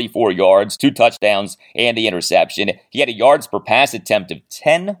 234 yards, 2 touchdowns, and the interception. He had a yards per pass attempt of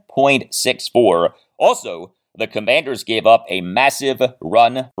 10.64. Also, the Commanders gave up a massive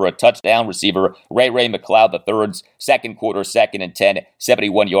run for a touchdown. Receiver Ray McLeod III's second quarter, 2nd and 10,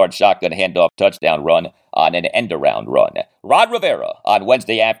 71-yard shotgun handoff touchdown run on an end-around run. Rod Rivera on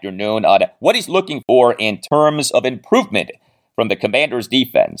Wednesday afternoon on what he's looking for in terms of improvement from the Commanders'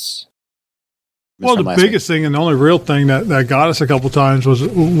 defense. Well, the biggest thing and the only real thing that got us a couple times was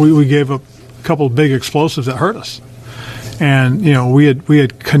we gave up a couple of big explosives that hurt us. And, we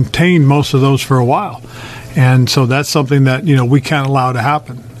had contained most of those for a while. And so that's something that, we can't allow to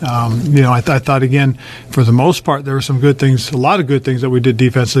happen. I thought, again, for the most part, there were some good things, a lot of good things that we did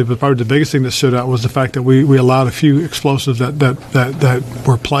defensively, but probably the biggest thing that stood out was the fact that we allowed a few explosives that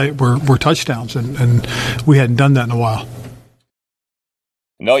were touchdowns, and we hadn't done that in a while.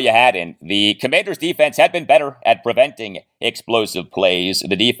 No, you hadn't. The Commanders' defense had been better at preventing explosive plays.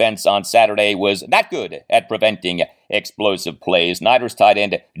 The defense on Saturday was not good at preventing explosive plays. Niners tight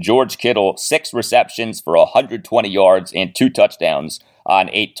end George Kittle, 6 receptions for 120 yards and 2 touchdowns on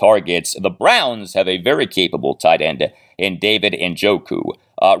 8 targets. The Browns have a very capable tight end in David Njoku.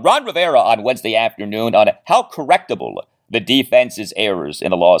 Ron Rivera on Wednesday afternoon on how correctable the defense's errors in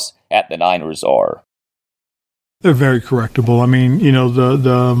the loss at the Niners are. They're very correctable. I mean,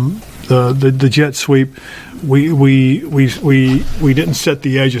 the jet sweep, we didn't set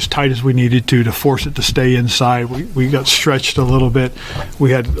the edge as tight as we needed to force it to stay inside. We got stretched a little bit. We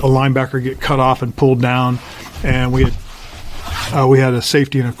had a linebacker get cut off and pulled down, and we had a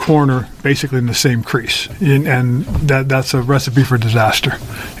safety in a corner basically in the same crease, and that's a recipe for disaster.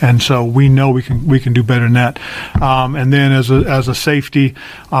 And so we know we can do better than that. And then as a safety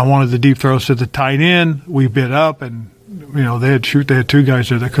on one of the deep throws to the tight end, we bit up, and they had 2 guys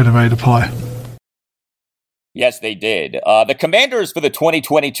there that could have made the play. Yes, they did. The Commanders for the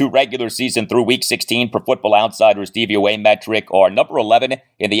 2022 regular season through Week 16 per Football Outsiders DVOA metric are number 11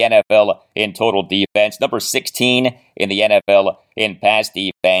 in the NFL in total defense, number 16 in the NFL in pass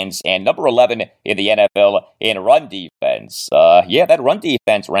defense, and number 11 in the NFL in run defense. That run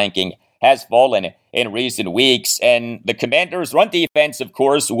defense ranking has fallen in recent weeks. And the Commanders' run defense, of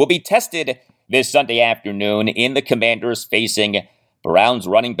course, will be tested this Sunday afternoon in the Commanders facing Browns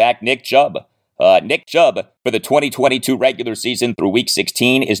running back Nick Chubb. Nick Chubb, for the 2022 regular season through Week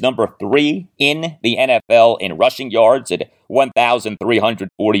 16, is number 3 in the NFL in rushing yards at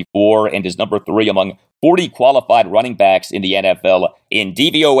 1,344 and is number 3 among 40 qualified running backs in the NFL in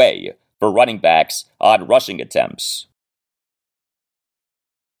DVOA for running backs on rushing attempts.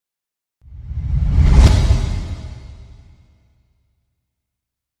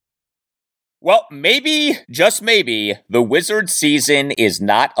 Well, maybe, just maybe, the Wizards' season is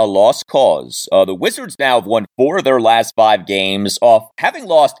not a lost cause. The Wizards now have won 4 of their last 5 games off having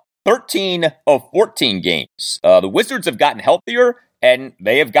lost 13 of 14 games. The Wizards have gotten healthier, and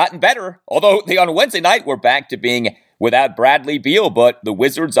they have gotten better. Although they on Wednesday night were back to being without Bradley Beal, but the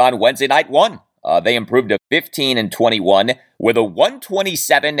Wizards on Wednesday night won. They improved to 15-21 with a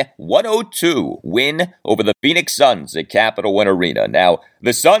 127-102 win over the Phoenix Suns at Capital One Arena. Now,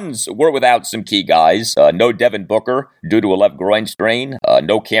 the Suns were without some key guys. No Devin Booker due to a left groin strain.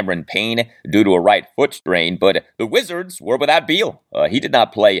 No Cameron Payne due to a right foot strain. But the Wizards were without Beal. He did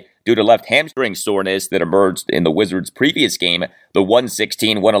not play due to left hamstring soreness that emerged in the Wizards' previous game, the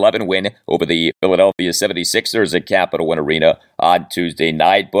 116-111 win over the Philadelphia 76ers at Capital One Arena on Tuesday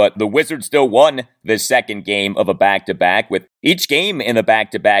night. But the Wizards still won the second game of a back-to-back, with each game in the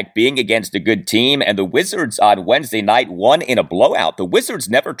back-to-back being against a good team, and the Wizards on Wednesday night won in a blowout. The Wizards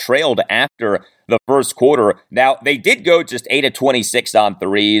never trailed after the first quarter. Now, they did go just 8-26 on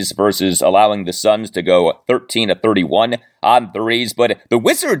threes versus allowing the Suns to go 13-31 on threes, but the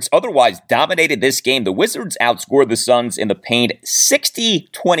Wizards otherwise dominated this game. The Wizards outscored the Suns in the paint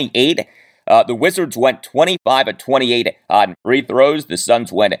 60-28. The Wizards went 25-28 on free throws. The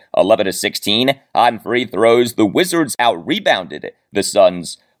Suns went 11-16 on free throws. The Wizards out-rebounded the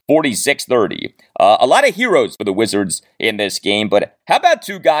Suns 46-30. A lot of heroes for the Wizards in this game, but how about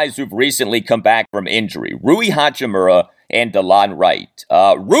 2 guys who've recently come back from injury? Rui Hachimura and DeLon Wright.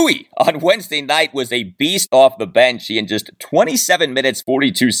 Rui on Wednesday night was a beast off the bench. He in just 27 minutes,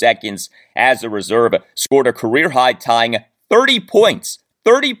 42 seconds as a reserve scored a career-high tying 30 points.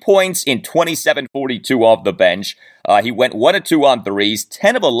 30 points in 27-42 off the bench. He went 1 of 2 on threes,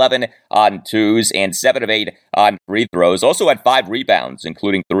 10 of 11 on twos, and 7 of 8 on free throws. Also had 5 rebounds,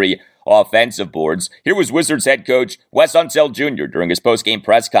 including 3 offensive boards. Here was Wizards head coach Wes Unseld Jr. during his post-game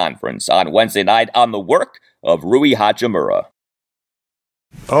press conference on Wednesday night on the work of Rui Hachimura.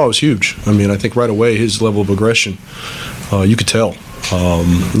 Oh, it was huge. I mean, I think right away his level of aggression, you could tell.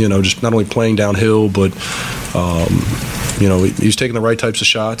 Just not only playing downhill, but he was taking the right types of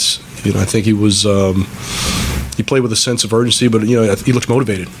shots. I think he was he played with a sense of urgency, but he looked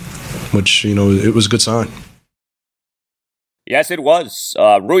motivated, which it was a good sign. Yes, it was.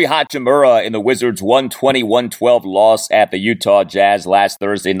 Rui Hachimura in the Wizards' 120-112 loss at the Utah Jazz last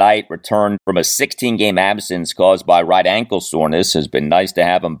Thursday night returned from a 16-game absence caused by right ankle soreness. Has been nice to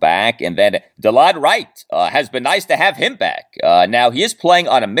have him back. And then DeLon Wright has been nice to have him back. Now, he is playing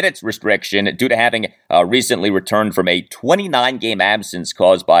on a minutes restriction due to having recently returned from a 29-game absence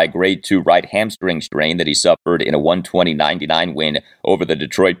caused by a grade 2 right hamstring strain that he suffered in a 120-99 win over the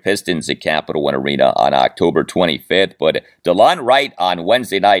Detroit Pistons at Capital One Arena on October 25th. But DeLon Wright on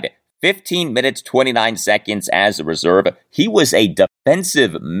Wednesday night, 15 minutes, 29 seconds as a reserve. He was a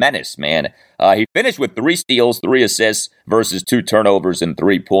defensive menace, man. He finished with 3 steals, 3 assists versus 2 turnovers and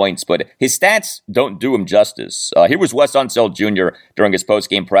 3 points, but his stats don't do him justice. Here was Wes Unseld Jr. during his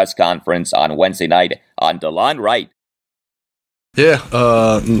post-game press conference on Wednesday night on DeLon Wright. Yeah,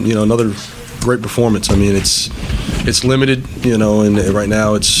 another great performance. I mean, it's limited, and right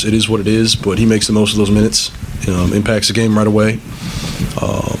now it is what it is, but he makes the most of those minutes. Impacts the game right away.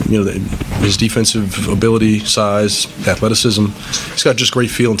 His defensive ability, size, athleticism, he's got just great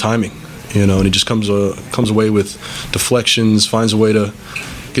feel and timing, and he just comes away with deflections, finds a way to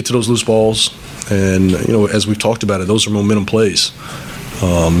get to those loose balls, and, as we've talked about it, those are momentum plays.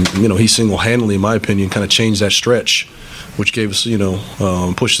 He single-handedly, in my opinion, kind of changed that stretch, which gave us,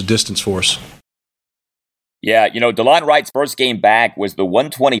 pushed the distance for us. Yeah, DeLon Wright's first game back was the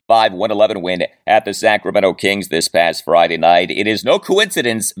 125-111 win at the Sacramento Kings this past Friday night. It is no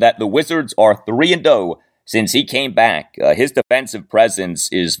coincidence that the Wizards are 3-0 since he came back. His defensive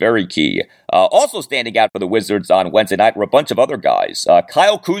presence is very key. Also standing out for the Wizards on Wednesday night were a bunch of other guys.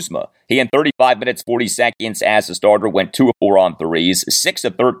 Kyle Kuzma, he in 35 minutes, 40 seconds as a starter went 2 of 4 on threes, 6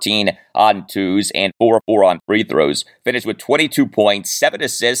 of 13 on twos, and 4 of 4 on free throws. Finished with 22 points, 7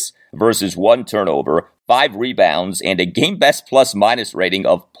 assists versus 1 turnover, 5 rebounds, and a game best plus minus rating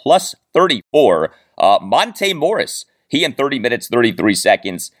of plus 34. Monte Morris, He in 30 minutes, 33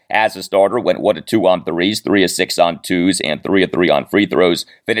 seconds as a starter went 1 of 2 on threes, 3 of 6 on twos, and 3 of 3 on free throws.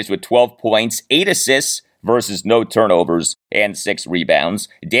 Finished with 12 points, 8 assists, versus no turnovers and 6 rebounds.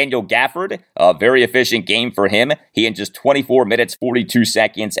 Daniel Gafford, a very efficient game for him. He in just 24 minutes, 42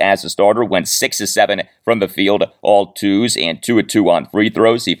 seconds as a starter went 6 of 7 from the field, all twos, and 2 of 2 on free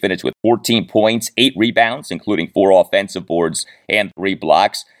throws. He finished with 14 points, 8 rebounds, including 4 offensive boards and 3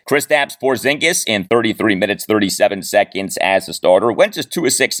 blocks. Kristaps Porzingis in 33 minutes, 37 seconds as a starter went just 2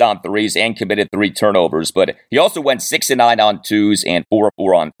 of 6 on threes and committed 3 turnovers, but he also went 6 of 9 on twos and 4 of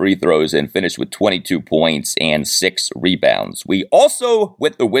 4 on free throws and finished with 22 points and 6 rebounds. We also,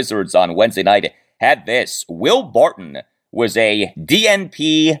 with the Wizards on Wednesday night, had this. Will Barton was a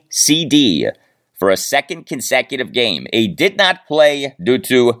DNP CD for a second consecutive game. He did not play due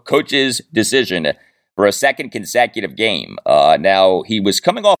to coach's decision for a second consecutive game. Now, he was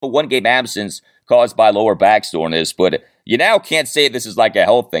coming off a 1-game absence caused by lower back soreness, but you now can't say this is like a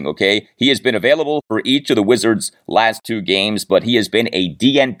health thing, okay? He has been available for each of the Wizards' last 2 games, but he has been a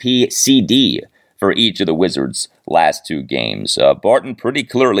DNP CD for each of the Wizards' last 2 games. Barton pretty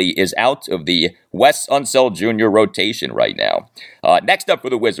clearly is out of the Wes Unseld Jr. rotation right now. Next up for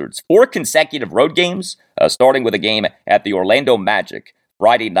the Wizards, 4 consecutive road games, starting with a game at the Orlando Magic,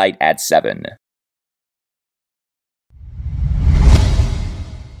 Friday night at 7.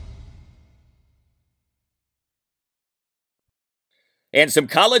 And some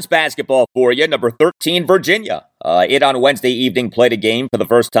college basketball for you. Number 13, Virginia. It on Wednesday evening played a game for the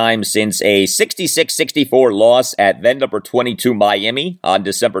first time since a 66-64 loss at then number 22 Miami on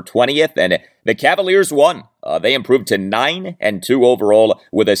December 20th. And the Cavaliers won. They improved to 9-2 overall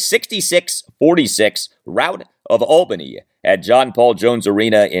with a 66-46 rout of Albany at John Paul Jones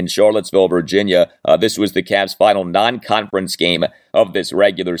Arena in Charlottesville, Virginia. This was the Cavs' final non-conference game of this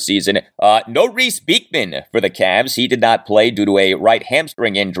regular season. No Reese Beekman for the Cavs. He did not play due to a right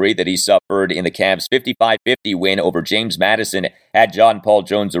hamstring injury that he suffered in the Cavs' 55-50 win over James Madison at John Paul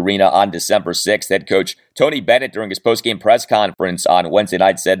Jones Arena on December 6th. Head coach Tony Bennett, during his postgame press conference on Wednesday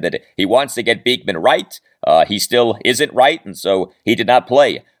night, said that he wants to get Beekman right. He still isn't right, and so he did not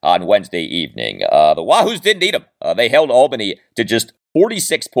play on Wednesday evening. The Wahoos didn't need him. They held Albany to just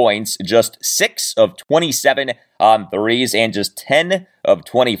 46 points, just 6 of 27 on threes, and just 10 of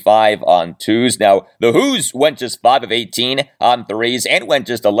 25 on twos. Now, the Hoos went just 5 of 18 on threes and went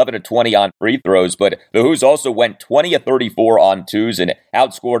just 11 of 20 on free throws, but the Hoos also went 20 of 34 on twos and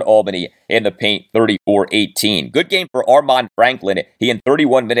outscored Albany in the paint 34-18. Good game for Armand Franklin. He in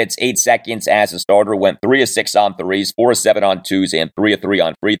 31 minutes, 8 seconds as a starter went 3 of 6 on threes, 4 of 7 on twos, and 3 of 3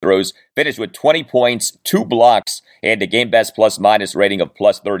 on free throws. Finished with 20 points, 2 blocks, and a game best plus-minus rating of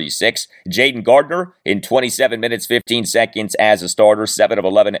plus 36. Jaden Gardner in 27 minutes, 15 seconds as a starter, 7 of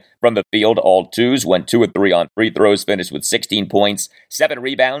 11 from the field, all twos, went 2 of 3 on free throws, finished with 16 points, 7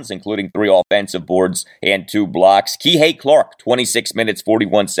 rebounds, including 3 offensive boards and 2 blocks. Kihei Clark, 26 minutes,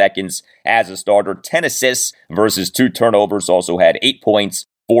 41 seconds as a starter, 10 assists versus 2 turnovers, also had 8 points,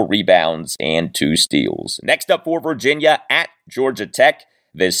 4 rebounds, and 2 steals. Next up for Virginia at Georgia Tech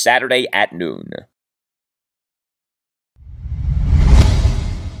this Saturday at noon.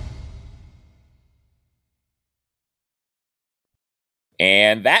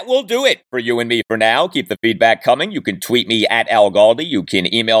 And that will do it for you and me for now. Keep the feedback coming. You can tweet me at Al Galdi. You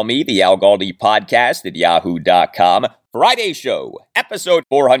can email me, the Al Galdi podcast at yahoo.com. Friday's show, episode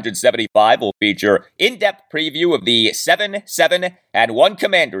 475, will feature in-depth preview of the 7-7-1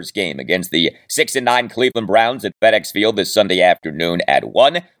 Commanders game against the 6-9 Cleveland Browns at FedEx Field this Sunday afternoon at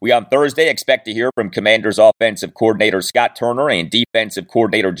 1. We on Thursday expect to hear from Commanders offensive coordinator Scott Turner and defensive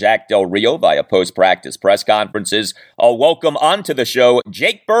coordinator Jack Del Rio via post-practice press conferences. I'll welcome onto the show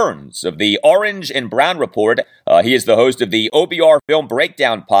Jake Burns of the Orange and Brown Report. He is the host of the OBR Film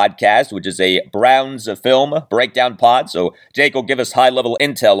Breakdown podcast, which is a Browns film breakdown pod. So Jake will give us high-level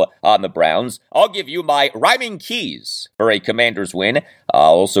intel on the Browns. I'll give you my rhyming keys for a Commanders win.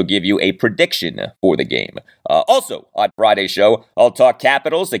 I'll also give you a prediction for the game. Also, on Friday's show, I'll talk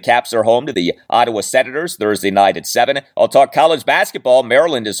Capitals. The Caps are home to the Ottawa Senators Thursday night at 7. I'll talk college basketball.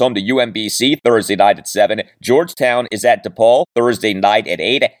 Maryland is home to UMBC Thursday night at 7. Georgetown is at DePaul Thursday night at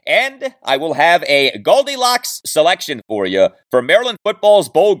 8. And I will have a Goldilocks selection for you for Maryland football's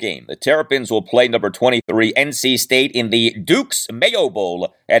bowl game. The Terrapins will play number 23 NC State in the Duke's Mayo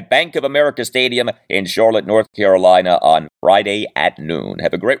Bowl at Bank of America Stadium in Charlotte, North Carolina on Friday at noon.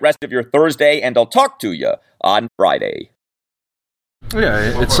 Have a great rest of your Thursday, and I'll talk to you on Friday.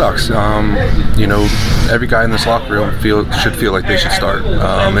 Yeah, it sucks. Every guy in this locker room should feel like they should start.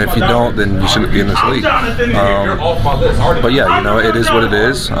 And if you don't, then you shouldn't be in this league. But yeah, it is what it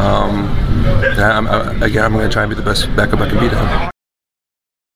is. I'm going to try and be the best backup I can be to him.